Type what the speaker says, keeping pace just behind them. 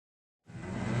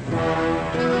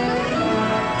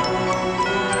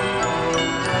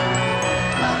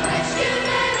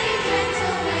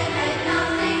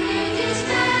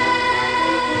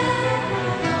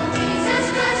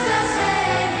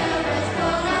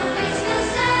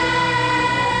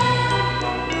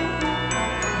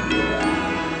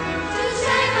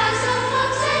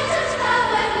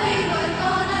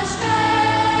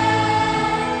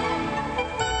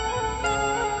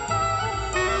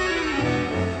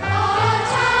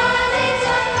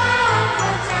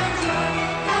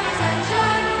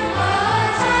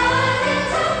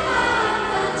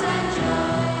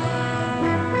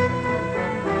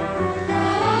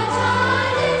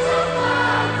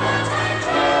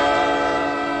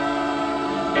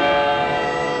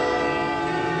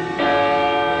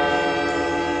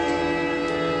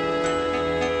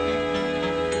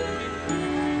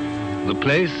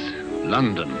place,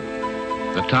 London.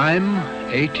 The time,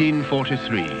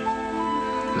 1843.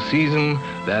 The season,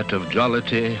 that of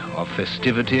jollity, of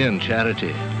festivity and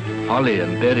charity, holly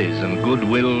and berries and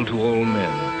goodwill to all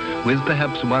men, with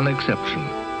perhaps one exception.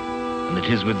 And it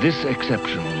is with this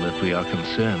exception that we are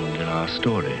concerned in our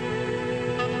story.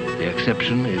 The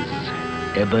exception is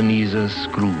Ebenezer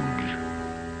Scrooge.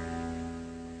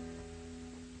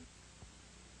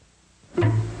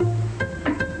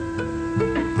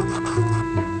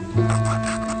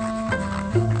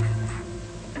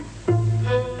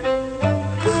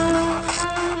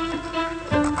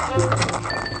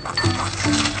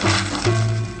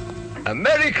 A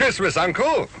Merry Christmas,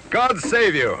 Uncle. God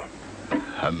save you.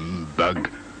 Humbug.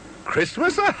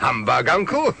 Christmas a humbug,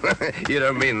 Uncle? You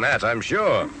don't mean that, I'm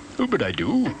sure. Oh, but I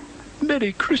do.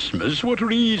 Merry Christmas? What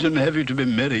reason have you to be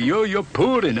merry? You're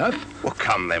poor enough. Well,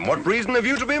 come then, what reason have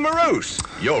you to be morose?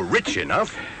 You're rich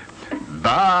enough.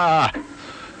 Bah!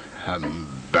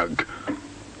 Humbug.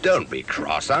 Don't be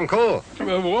cross, Uncle.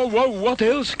 What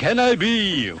else can I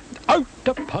be? Out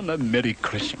upon a Merry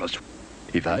Christmas.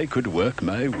 If I could work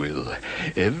my will,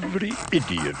 every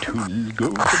idiot who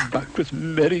goes about with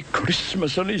Merry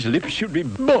Christmas on his lips should be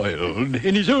boiled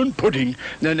in his own pudding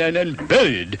and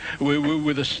buried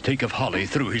with a stake of holly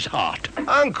through his heart.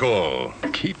 Uncle!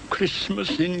 Keep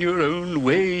Christmas in your own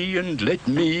way and let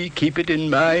me keep it in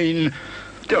mine.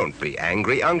 Don't be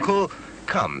angry, Uncle.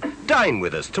 Come, dine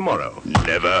with us tomorrow.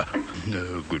 Never.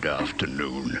 No, good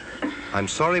afternoon. I'm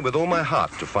sorry with all my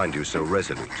heart to find you so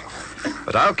resolute.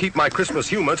 But I'll keep my Christmas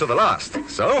humor to the last.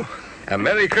 So, a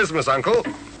Merry Christmas, Uncle,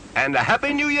 and a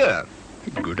Happy New Year.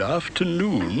 Good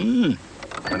afternoon.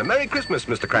 And a Merry Christmas,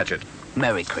 Mr. Cratchit.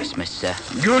 Merry Christmas, sir.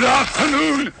 Good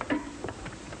afternoon.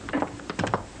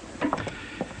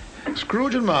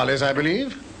 Scrooge and Marley's, I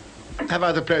believe. Have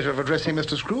I the pleasure of addressing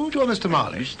Mr. Scrooge or Mr.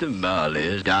 Marley? Mr. Marley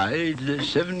has died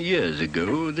 7 years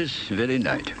ago this very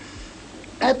night.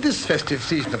 At this festive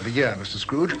season of the year, Mr.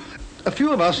 Scrooge, a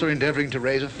few of us are endeavouring to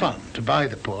raise a fund to buy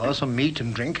the poor some meat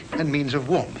and drink and means of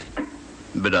warmth.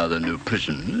 But are there no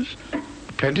prisons?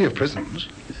 Plenty of prisons.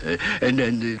 And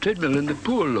the treadmill and the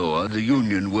poor law, the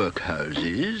union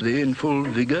workhouses, they in full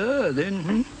vigour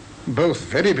then? Both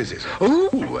very busy, sir.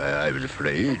 Oh, I was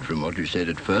afraid from what you said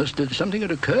at first that something had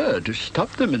occurred to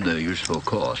stop them in their useful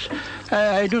course.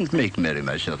 I don't make merry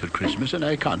myself at Christmas, and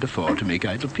I can't afford to make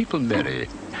idle people merry.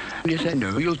 Yes, I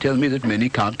know you'll tell me that many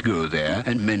can't go there,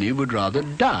 and many would rather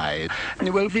die.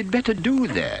 Well, they'd better do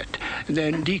that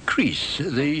than decrease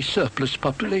the surplus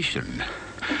population.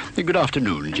 Good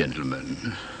afternoon,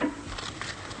 gentlemen.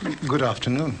 Good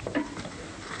afternoon.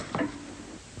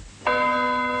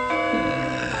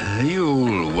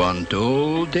 You'll want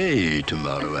all day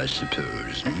tomorrow, I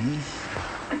suppose, hmm?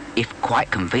 If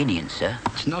quite convenient, sir.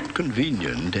 It's not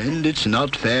convenient, and it's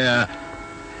not fair.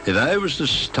 If I was to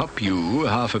stop you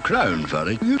 £0.50 for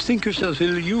it, you'd think yourself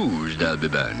ill-used, I'll be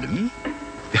bound, hmm?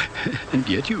 And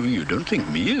yet you don't think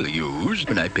me ill-used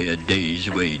when I pay a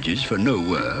day's wages for no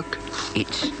work.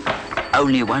 It's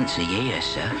only once a year,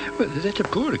 sir. Well, that's a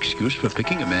poor excuse for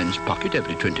picking a man's pocket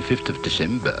every 25th of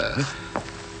December.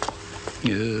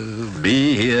 You'll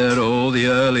be here all the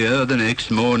earlier the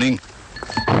next morning.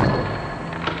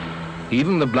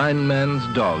 Even the blind man's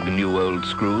dog knew old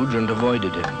Scrooge and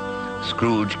avoided him.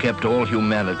 Scrooge kept all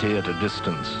humanity at a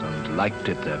distance and liked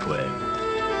it that way.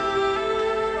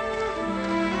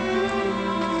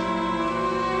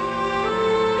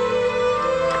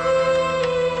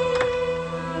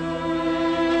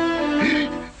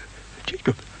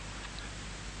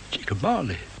 Jacob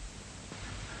Marley.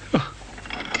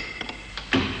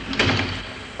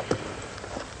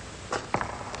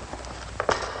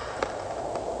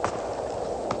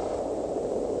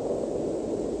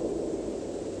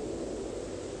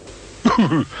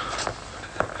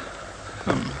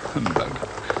 Humbug.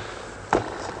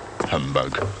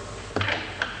 Humbug.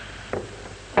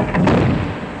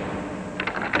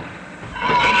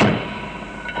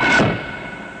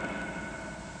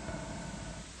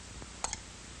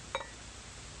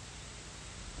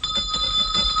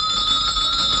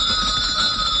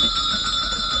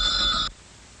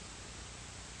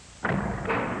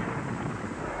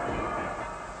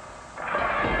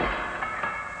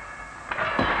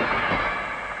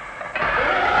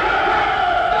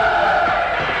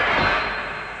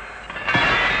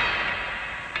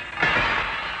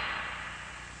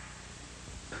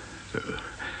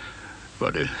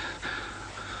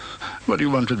 What do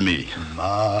you want with me?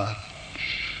 Much.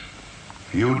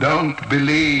 You don't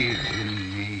believe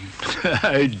in me.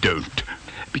 I don't.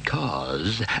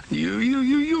 Because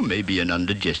you may be an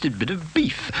undigested bit of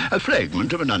beef, a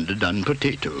fragment of an underdone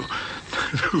potato.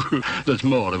 There's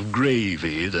more of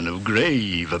gravy than of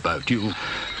grave about you.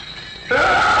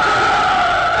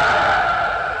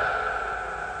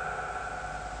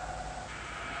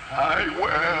 I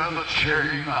wear the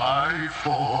chain I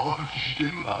forged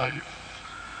in life.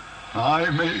 I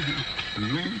made it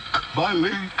link by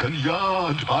link and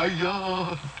yard by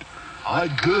yard. I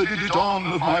girded it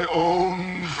on of my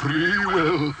own free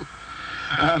will,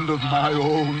 and of my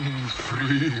own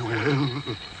free will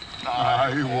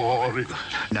I wore it.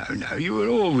 Now, you were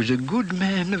always a good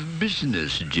man of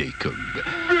business, Jacob.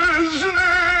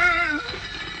 Business!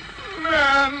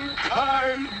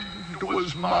 Mankind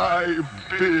was my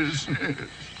business.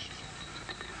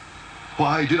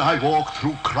 Why did I walk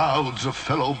through crowds of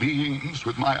fellow beings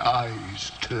with my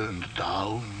eyes turned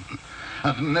down,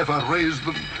 and never raise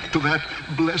them to that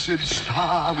blessed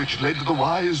star which led the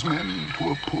wise men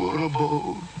to a poor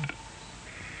abode?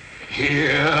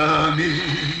 Hear me.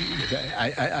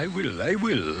 I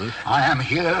will. I am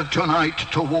here tonight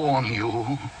to warn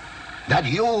you that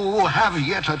you have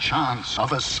yet a chance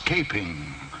of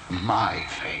escaping my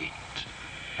fate.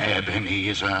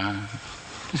 Ebenezer,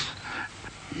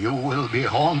 you will be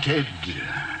haunted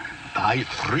by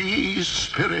 3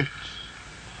 spirits.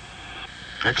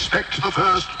 Expect the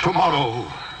first tomorrow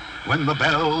when the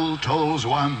bell tolls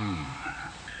 1.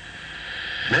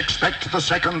 Expect the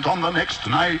second on the next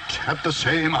night at the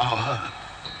same hour.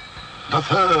 The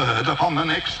third upon the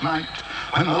next night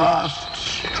when the last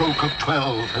stroke of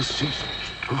 12 has ceased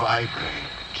to vibrate.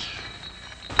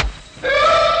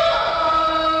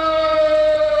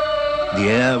 The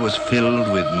air was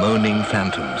filled with moaning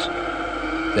phantoms.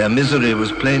 Their misery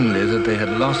was plainly that they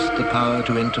had lost the power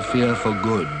to interfere for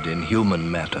good in human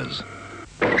matters.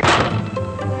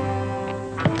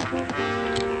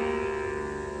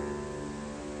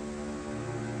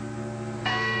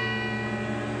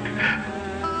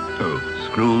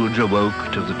 Scrooge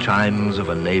awoke to the chimes of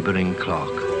a neighboring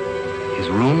clock. His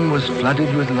room was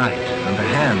flooded with light, and a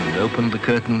hand opened the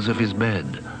curtains of his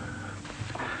bed.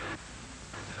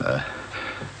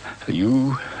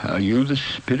 Are you the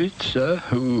spirit, sir,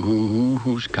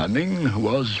 whose coming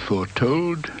was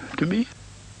foretold to me?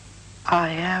 I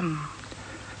am.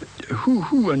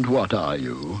 Who and what are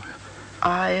you?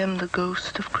 I am the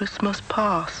ghost of Christmas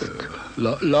past.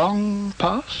 Long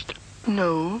past?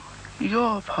 No,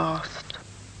 your past.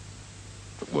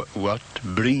 What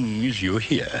brings you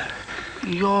here?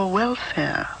 Your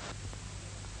welfare.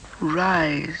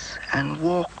 Rise and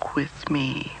walk with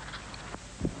me.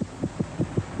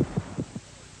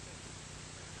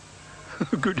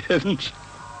 Good heavens.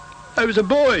 I was a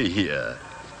boy here.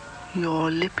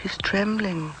 Your lip is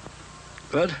trembling.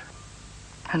 What?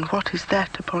 And what is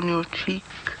that upon your cheek?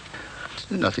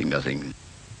 Nothing. Nothing.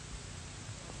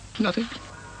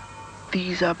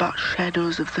 These are but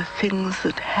shadows of the things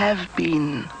that have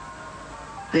been.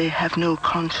 They have no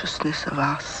consciousness of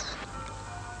us.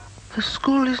 The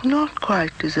school is not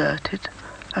quite deserted.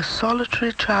 A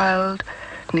solitary child,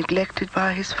 neglected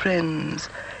by his friends,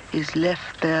 is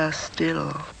left there still.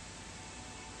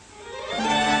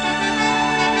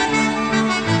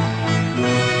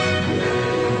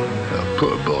 A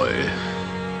poor boy.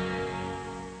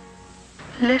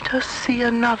 Let us see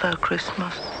another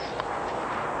Christmas.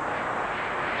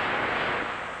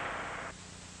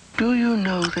 Do you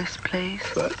know this place?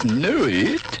 Know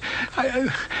it?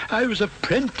 I was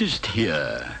apprenticed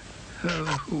here.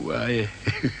 Oh, why,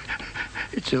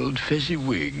 it's old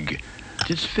Fezziwig.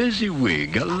 It's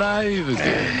Fezziwig, alive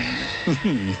again.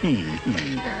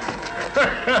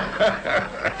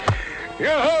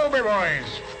 Yo-ho, me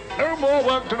boys. No more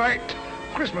work tonight.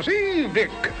 Christmas Eve,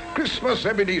 Dick. Christmas,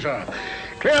 Ebenezer.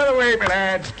 Clear the way, me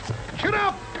lads. Shut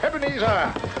up,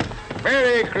 Ebenezer.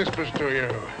 Merry Christmas to you.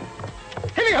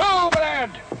 Hilly-ho, my lad.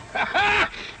 Ha-ha!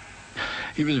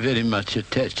 He was very much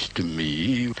attached to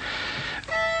me.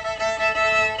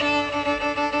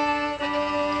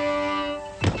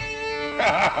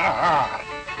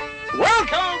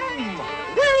 Welcome!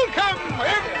 Welcome,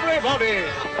 everybody!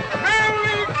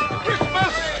 Merry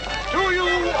Christmas to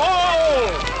you all!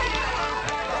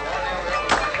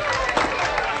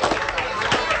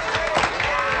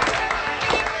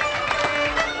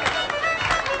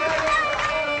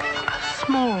 A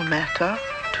small matter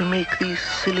to make these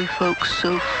silly folks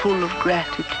so full of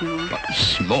gratitude.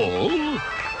 Small?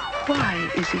 Why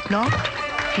is it not?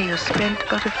 He has spent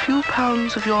but a few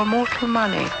pounds of your mortal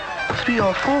money, 3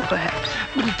 or 4 perhaps.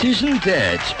 But it isn't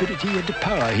that, Spirit. He had the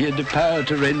power. He had the power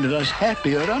to render us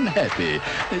happy or unhappy,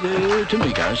 to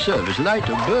make our service light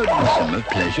or burdensome, of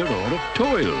pleasure or of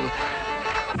toil.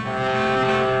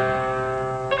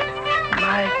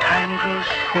 My time grows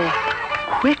short.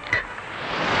 Quick.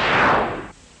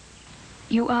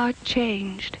 You are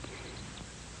changed.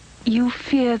 You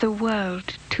fear the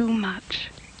world too much.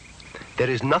 There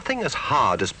is nothing as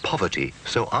hard as poverty,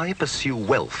 so I pursue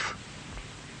wealth.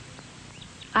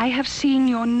 I have seen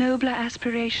your nobler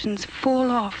aspirations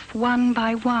fall off one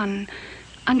by one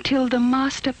until the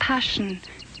master passion,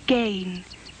 gain,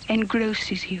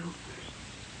 engrosses you.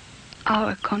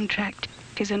 Our contract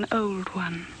is an old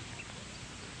one.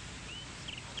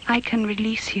 I can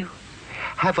release you.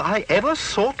 Have I ever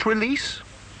sought release?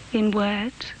 In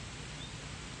words?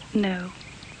 No,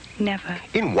 never.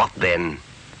 In what then?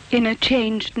 In a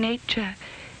changed nature,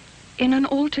 in an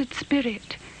altered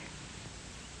spirit.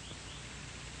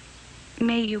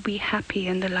 May you be happy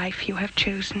in the life you have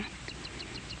chosen.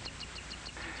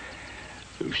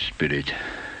 Oh, Spirit,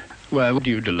 why would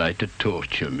you delight to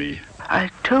torture me? I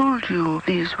told you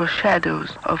these were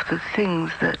shadows of the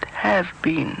things that have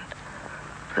been,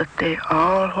 that they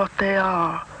are what they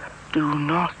are. Do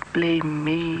not blame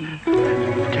me.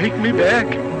 Take me back.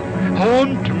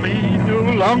 Haunt me no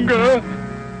longer.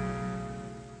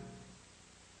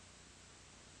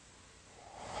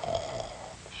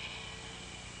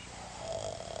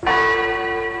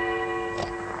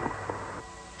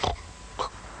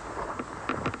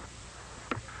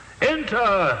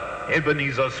 Enter,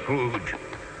 Ebenezer Scrooge.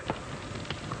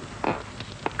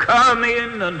 Come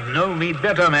in and know me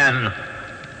better, man.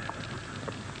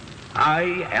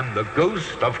 I am the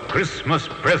ghost of Christmas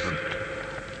present.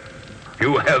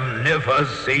 You have never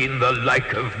seen the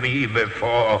like of me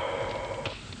before.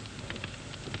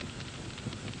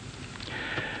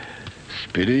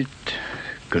 Spirit,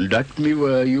 conduct me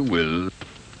where you will.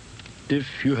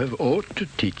 If you have aught to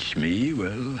teach me,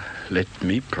 well, let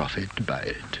me profit by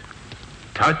it.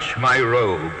 Touch my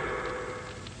robe.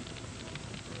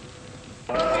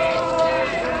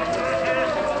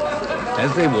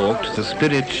 As they walked, the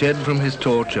spirit shed from his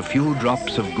torch a few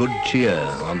drops of good cheer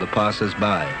on the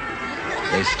passers-by.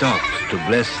 They stopped to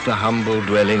bless the humble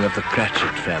dwelling of the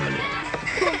Cratchit family.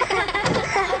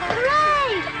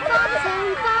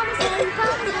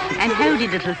 And how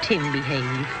did little Tim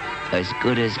behave? As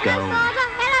good as gold.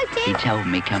 He told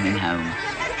me coming home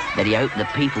that he hoped the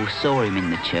people saw him in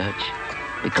the church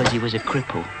because he was a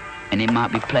cripple, and it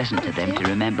might be pleasant to them to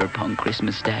remember upon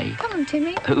Christmas Day Come on,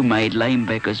 Timmy. who made lame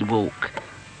beggars walk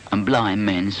and blind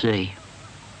men see.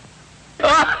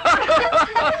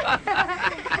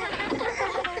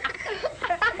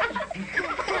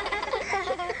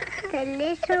 The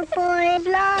little boy is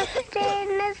lost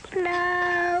in the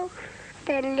snow.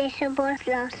 The little boy's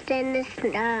lost in the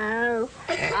snow.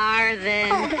 Are they?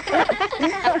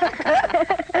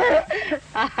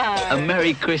 A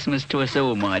Merry Christmas to us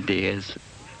all, my dears.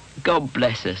 God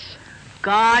bless us.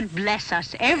 God bless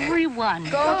us, everyone.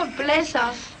 God bless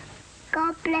us.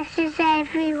 God blesses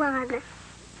everyone.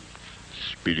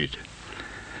 Spirit,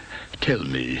 tell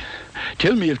me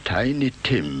if Tiny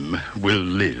Tim will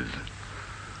live.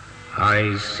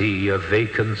 I see a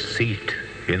vacant seat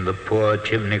in the poor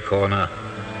chimney corner,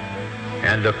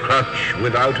 and a crutch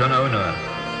without an owner,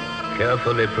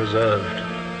 carefully preserved.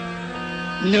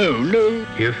 No.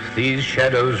 If these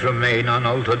shadows remain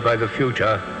unaltered by the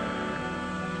future,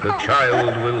 the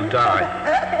child will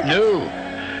die. No.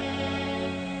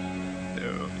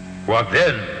 What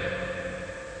then?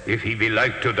 If he be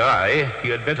like to die, he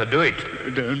had better do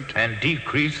it. Don't. And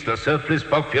decrease the surplus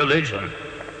population.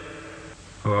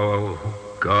 Oh,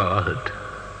 God.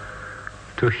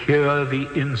 To hear the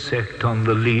insect on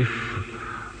the leaf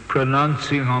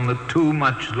pronouncing on the too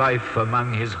much life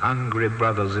among his hungry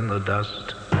brothers in the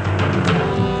dust.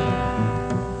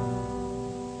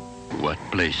 What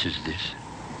place is this?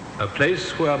 A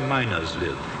place where miners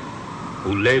live,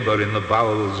 who labor in the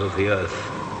bowels of the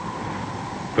earth.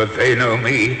 But they know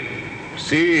me.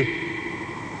 See?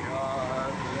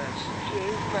 God bless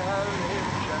you, merry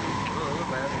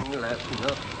gentlemen, let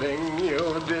nothing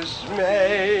you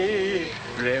dismay.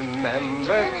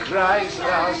 Remember Christ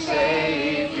our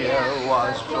Savior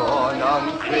was born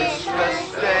on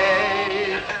Christmas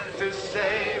Day to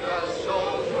save us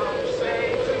souls from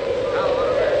Satan.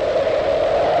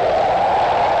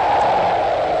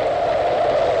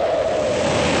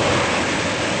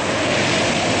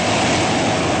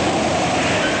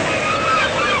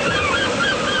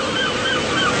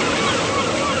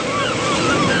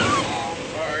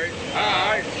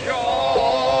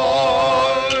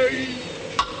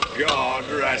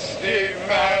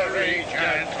 Merry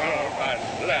gentlemen,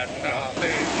 let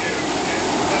nothing you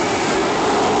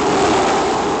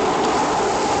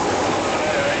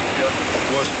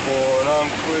was born on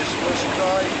Christmas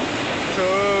night to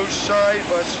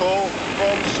save us all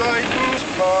from Satan's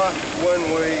path when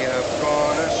we have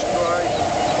gone astray.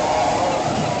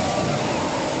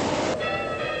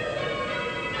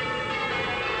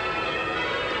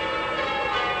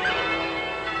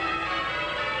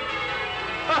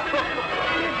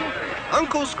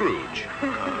 Uncle Scrooge.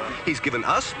 He's given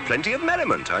us plenty of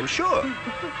merriment, I'm sure.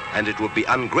 And it would be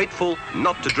ungrateful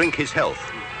not to drink his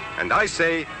health. And I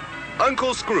say,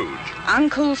 Uncle Scrooge.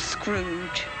 Uncle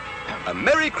Scrooge. A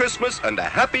Merry Christmas and a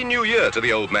Happy New Year to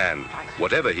the old man,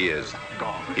 whatever he is.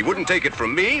 He wouldn't take it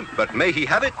from me, but may he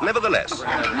have it nevertheless.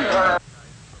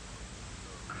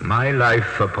 My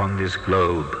life upon this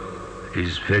globe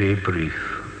is very brief.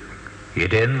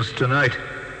 It ends tonight,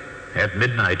 at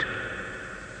midnight.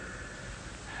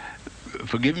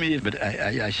 Forgive me, but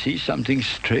I see something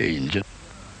strange.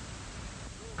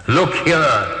 Look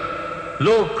here.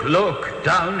 Look,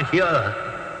 down here.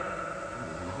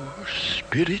 Oh,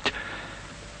 Spirit,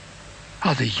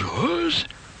 are they yours?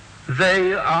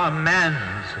 They are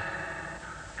man's,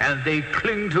 and they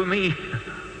cling to me.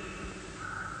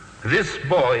 This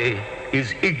boy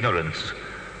is ignorance.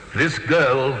 This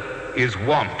girl is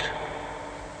want.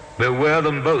 Beware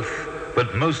them both,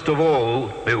 but most of all,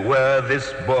 beware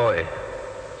this boy.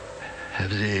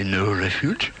 Have they no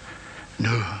refuge?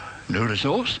 No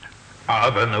resource?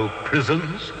 Are there no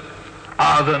prisons?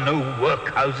 Are there no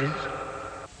workhouses?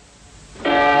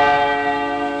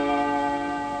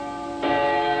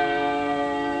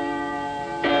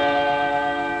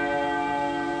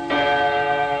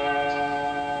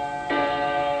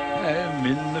 I am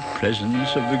in the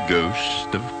presence of the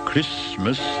ghost of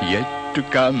Christmas yet to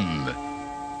come.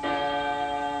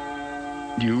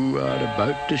 You are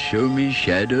about to show me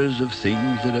shadows of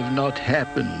things that have not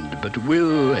happened, but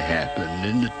will happen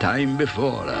in the time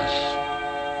before us.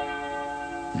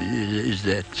 Is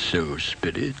that so,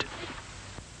 Spirit?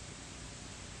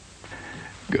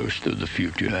 Ghost of the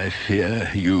future, I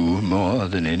fear you more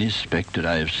than any spectre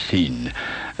I have seen.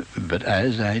 But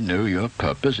as I know your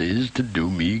purpose is to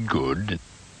do me good,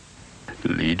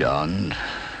 lead on,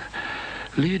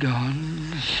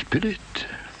 Spirit.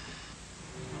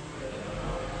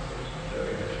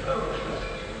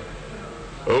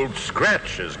 Old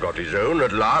Scratch has got his own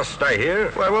at last, I hear.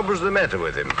 Why, what was the matter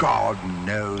with him? God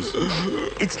knows.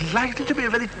 It's likely to be a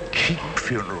very cheap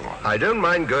funeral. I don't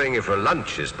mind going if a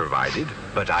lunch is provided,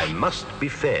 but I must be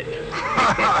fed.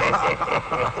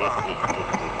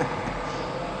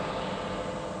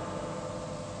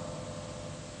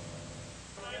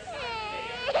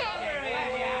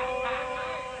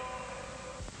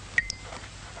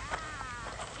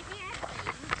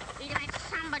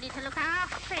 To look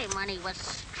after him when he was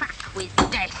struck with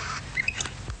death.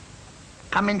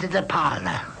 Come into the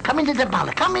parlour. Come into the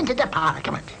parlour. Come into the parlour.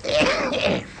 Come on.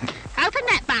 Open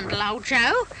that bundle, old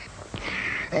Joe.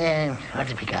 What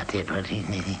have we got here?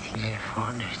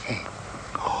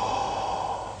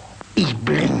 His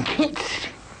blankets.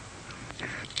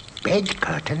 Bed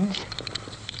curtains.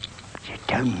 You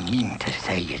don't mean to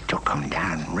say you took them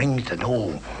down, rings and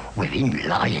all, with him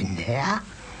lying there?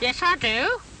 Yes, I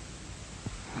do.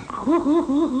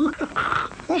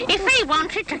 If he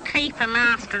wanted to keep him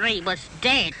after he was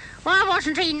dead, why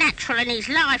wasn't he natural in his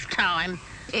lifetime?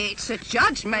 It's a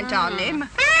judgment on him.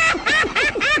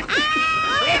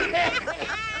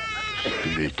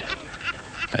 Spirit,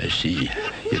 I see.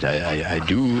 Yet I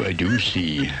do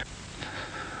see.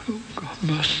 Oh, God,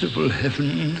 merciful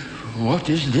heaven, what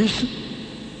is this?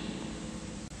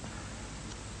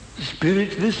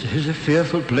 Spirit, this is a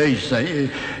fearful place.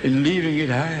 In leaving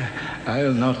it,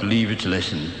 I'll not leave its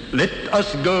lesson. Let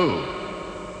us go.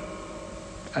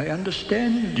 I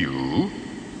understand you,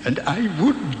 and I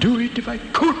would do it if I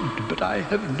could, but I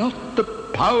have not the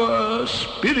power.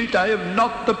 Spirit, I have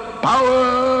not the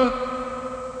power.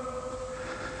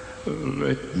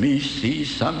 Let me see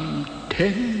some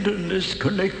tenderness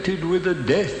connected with the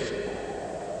death.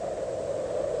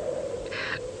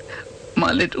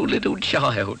 My little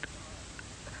child.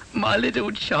 My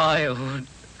little child.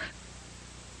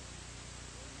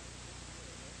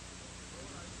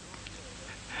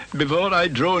 Before I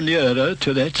draw nearer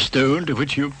to that stone to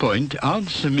which you point,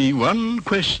 answer me one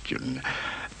question.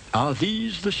 Are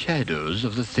these the shadows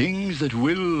of the things that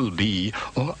will be,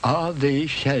 or are they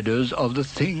shadows of the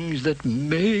things that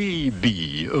may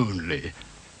be only?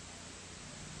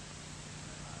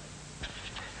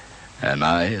 Am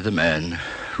I the man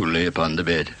who lay upon the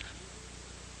bed?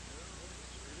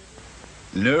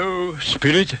 No,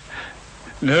 Spirit.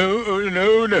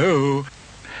 No.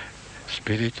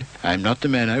 Spirit, I'm not the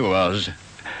man I was.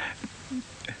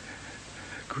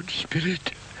 Good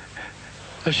Spirit,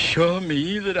 assure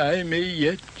me that I may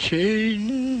yet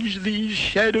change these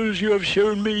shadows you have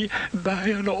shown me by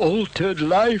an altered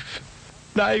life.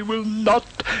 I will not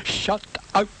shut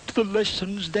out the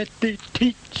lessons that they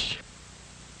teach.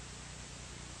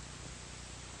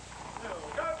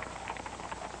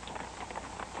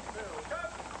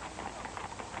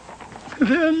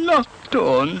 They're not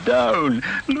torn down.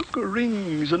 Look,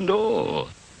 rings and all.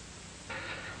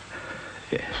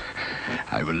 Yes,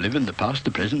 I will live in the past,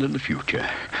 the present, and the future.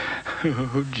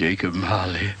 Oh, Jacob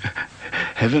Marley,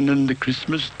 heaven and the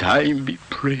Christmas time be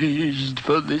praised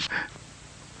for this.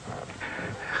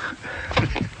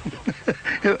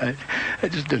 I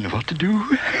just don't know what to do.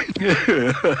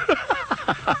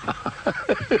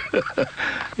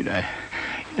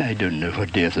 I don't know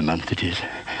what day of the month it is.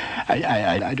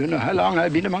 I don't know how long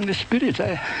I've been among the spirits.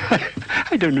 I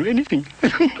don't know anything.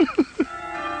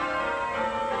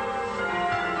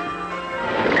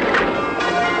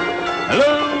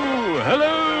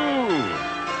 Hello!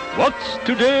 What's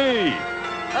today?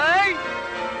 Hey?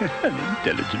 An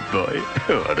intelligent boy.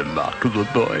 Oh, a remarkable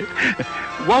boy.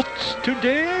 What's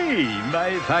today,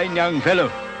 my fine young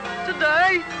fellow?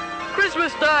 Today?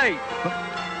 Christmas Day.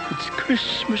 It's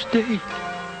Christmas Day.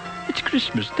 It's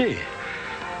Christmas Day.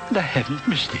 And I haven't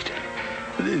missed it.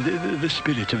 The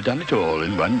spirits have done it all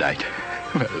in one night.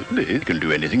 Well, they can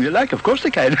do anything they like. Of course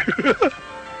they can.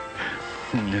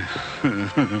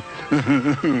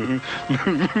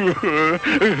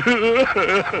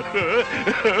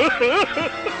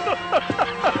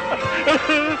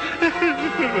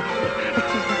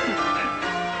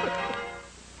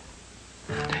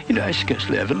 I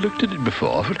scarcely ever looked at it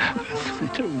before, but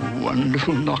it's a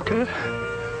wonderful knocker.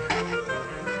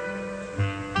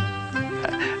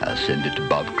 I'll send it to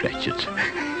Bob Cratchit,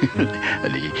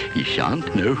 and he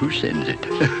shan't know who sends it.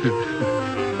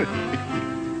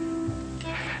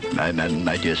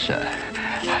 My dear sir,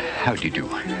 how do you do?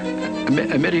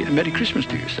 A Merry Christmas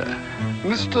to you, sir.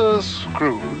 Mr.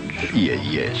 Scrooge?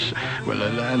 Yes. Well,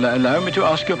 allow me to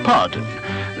ask your pardon.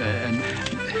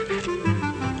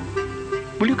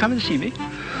 Will you come and see me?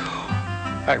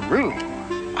 I will.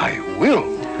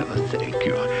 Oh, thank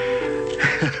you.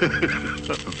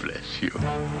 Oh, bless you.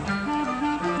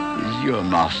 Is your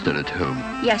master at home?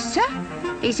 Yes, sir.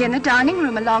 He's in the dining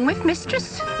room along with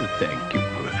mistress. Oh, thank you.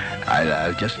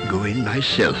 I'll just go in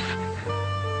myself.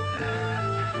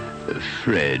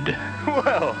 Fred.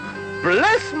 Well,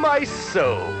 bless my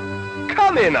soul.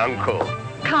 Come in, Uncle.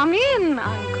 Come in,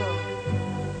 Uncle.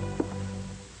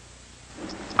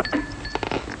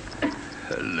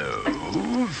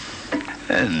 Hello.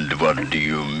 And what do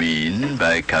you mean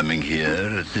by coming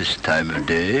here at this time of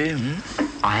day?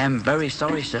 I am very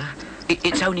sorry, sir.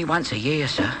 It's only once a year,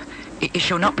 sir. It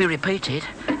shall not be repeated.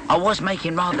 I was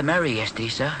making rather merry yesterday,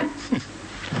 sir.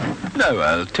 Now,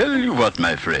 I'll tell you what,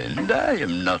 my friend. I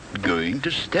am not going to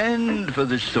stand for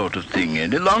this sort of thing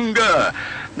any longer.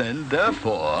 And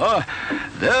therefore,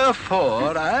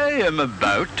 I am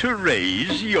about to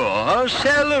raise your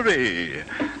salary.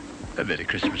 A Merry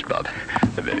Christmas, Bob.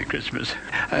 A Merry Christmas.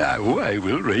 I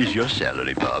will raise your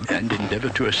salary, Bob, and endeavor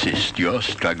to assist your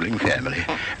struggling family.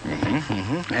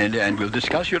 And we'll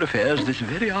discuss your affairs this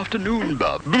very afternoon,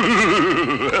 Bob.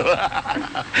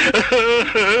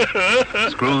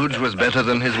 Scrooge was better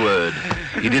than his word.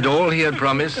 He did all he had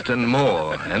promised and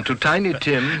more. And to Tiny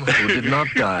Tim, who did not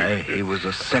die, he was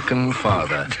a second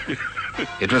father.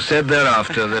 It was said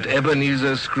thereafter that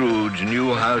Ebenezer Scrooge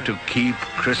knew how to keep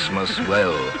Christmas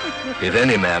well, if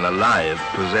any man alive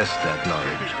possessed that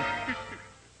knowledge.